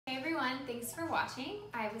everyone, thanks for watching.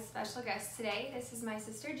 I have a special guest today. This is my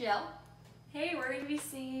sister Jill. Hey, we're going to be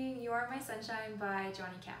singing You Are My Sunshine by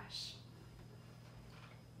Johnny Cash.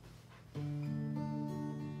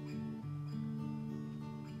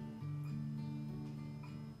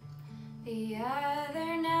 The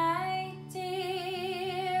other night,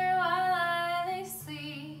 dear, while I lay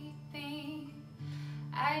sleeping,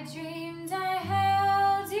 I dreamed I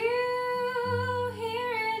held you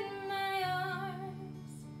here in my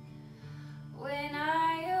arms. When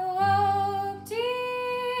I awoke, dear,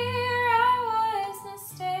 I was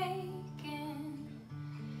mistaken,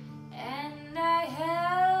 and I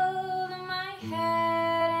held my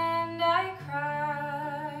head and I cried.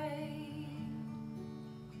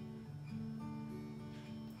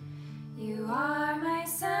 You are my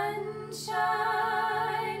sunshine,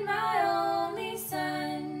 my only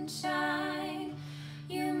sunshine.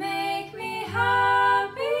 You make me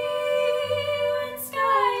happy when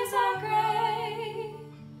skies are gray.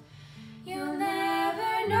 You'll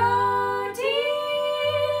never know,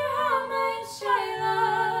 dear, how much I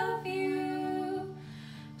love you.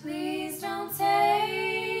 Please don't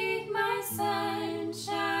take my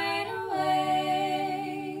sunshine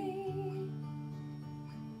away.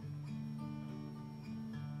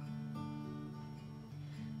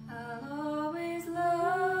 I'll always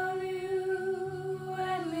love you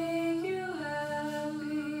and make you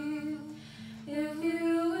happy if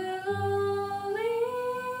you will only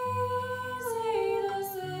say the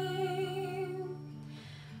same.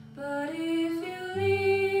 But if you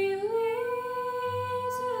leave me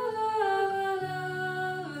to love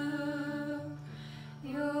another,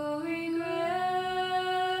 you'll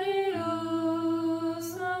regret it all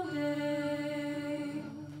someday.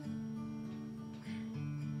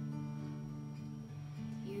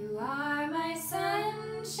 You are my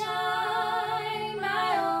sunshine, my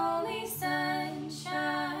only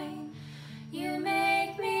sunshine. You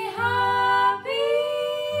make me happy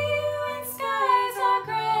when skies are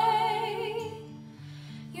gray.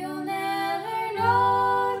 You'll never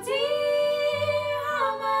know, dear, how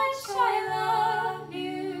much I love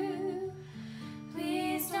you.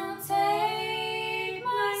 Please don't take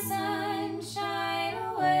my sunshine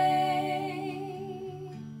away.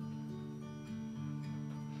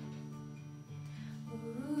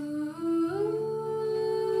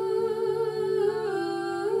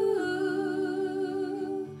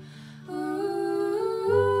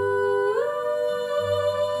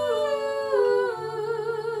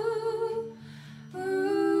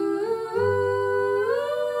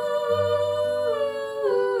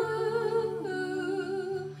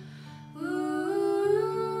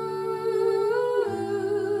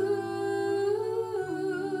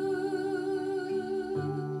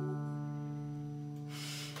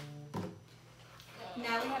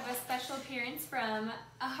 Now we have a special appearance from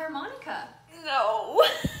a harmonica. No!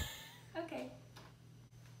 Okay.